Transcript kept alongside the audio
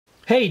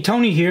Hey,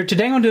 Tony here.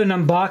 Today I'm going to do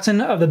an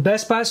unboxing of the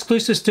Best Buy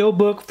exclusive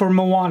Steelbook for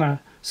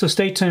Moana, so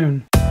stay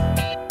tuned.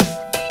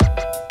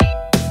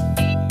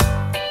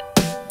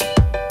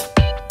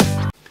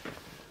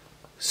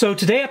 So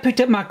today I picked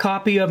up my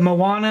copy of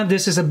Moana.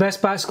 This is a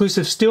Best Buy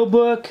exclusive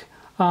Steelbook.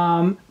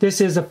 This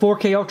is a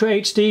 4K Ultra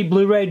HD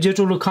Blu-ray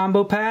digital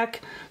combo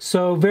pack.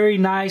 So very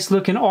nice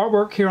looking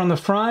artwork here on the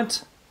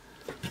front.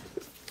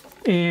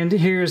 And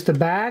here's the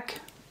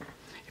back.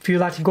 If you'd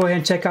like to go ahead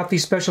and check out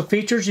these special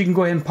features, you can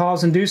go ahead and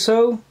pause and do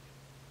so.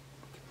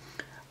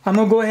 I'm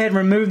going to go ahead and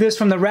remove this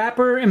from the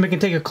wrapper and we can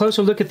take a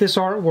closer look at this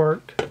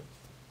artwork.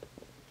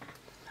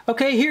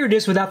 Okay, here it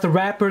is without the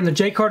wrapper and the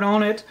J-card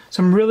on it.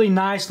 Some really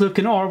nice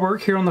looking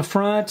artwork here on the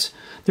front.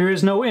 There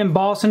is no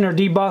embossing or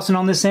debossing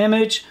on this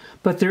image,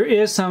 but there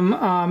is some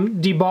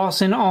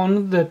debossing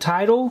on the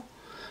title.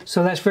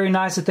 So that's very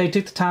nice that they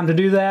took the time to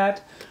do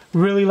that.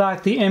 Really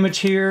like the image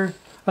here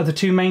of the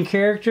two main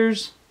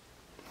characters.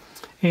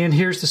 And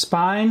here's the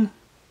spine.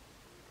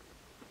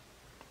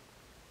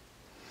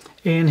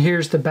 And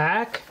here's the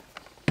back.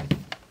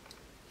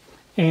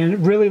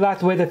 And really like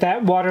the way that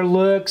that water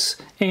looks.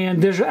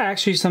 And there's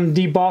actually some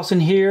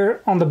debossing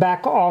here on the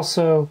back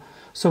also.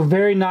 So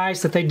very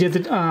nice that they did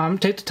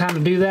take the time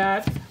to do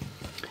that.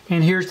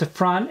 And here's the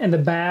front and the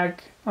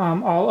back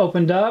all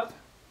opened up.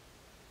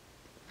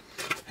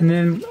 And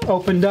then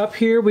opened up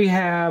here we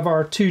have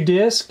our two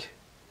discs.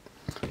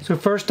 So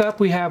first up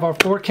we have our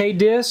 4K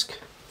disc.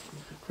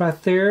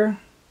 Right there,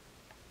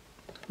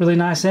 really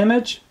nice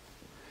image,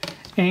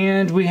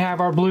 and we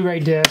have our Blu-ray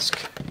disc,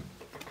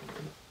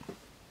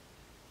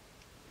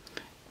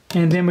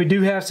 and then we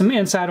do have some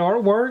inside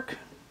artwork,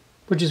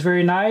 which is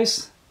very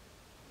nice.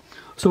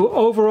 So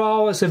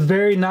overall, it's a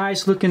very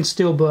nice looking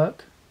Steelbook.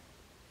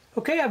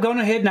 Okay, I've gone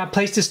ahead and I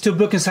placed this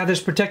Steelbook inside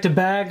this protective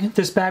bag.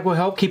 This bag will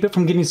help keep it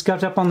from getting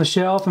scuffed up on the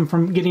shelf and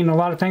from getting a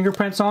lot of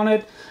fingerprints on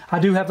it. I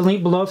do have a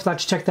link below if you'd like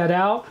to check that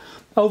out.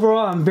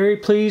 Overall, I'm very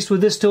pleased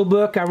with this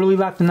Steelbook. I really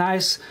like the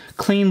nice,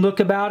 clean look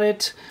about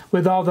it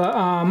with all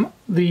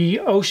the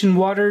ocean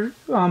water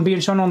being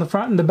shown on the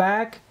front and the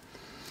back.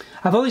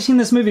 I've only seen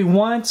this movie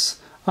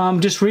once,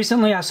 just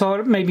recently. I saw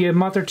it maybe a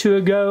month or two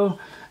ago.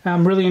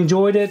 Really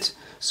enjoyed it,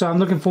 so I'm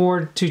looking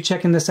forward to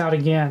checking this out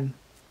again.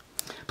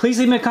 Please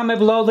leave me a comment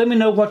below. Let me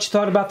know what you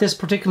thought about this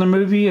particular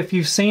movie if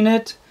you've seen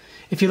it.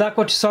 If you like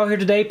what you saw here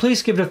today,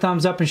 please give it a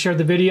thumbs up and share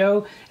the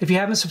video. If you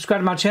haven't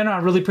subscribed to my channel,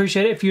 I'd really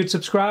appreciate it if you'd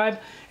subscribe.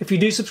 If you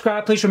do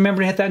subscribe, please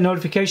remember to hit that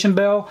notification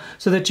bell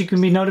so that you can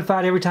be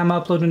notified every time I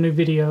upload a new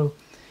video.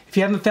 If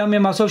you haven't found me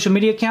on my social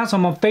media accounts,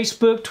 I'm on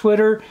Facebook,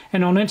 Twitter,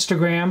 and on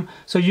Instagram,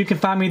 so you can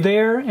find me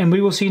there, and we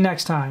will see you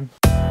next time.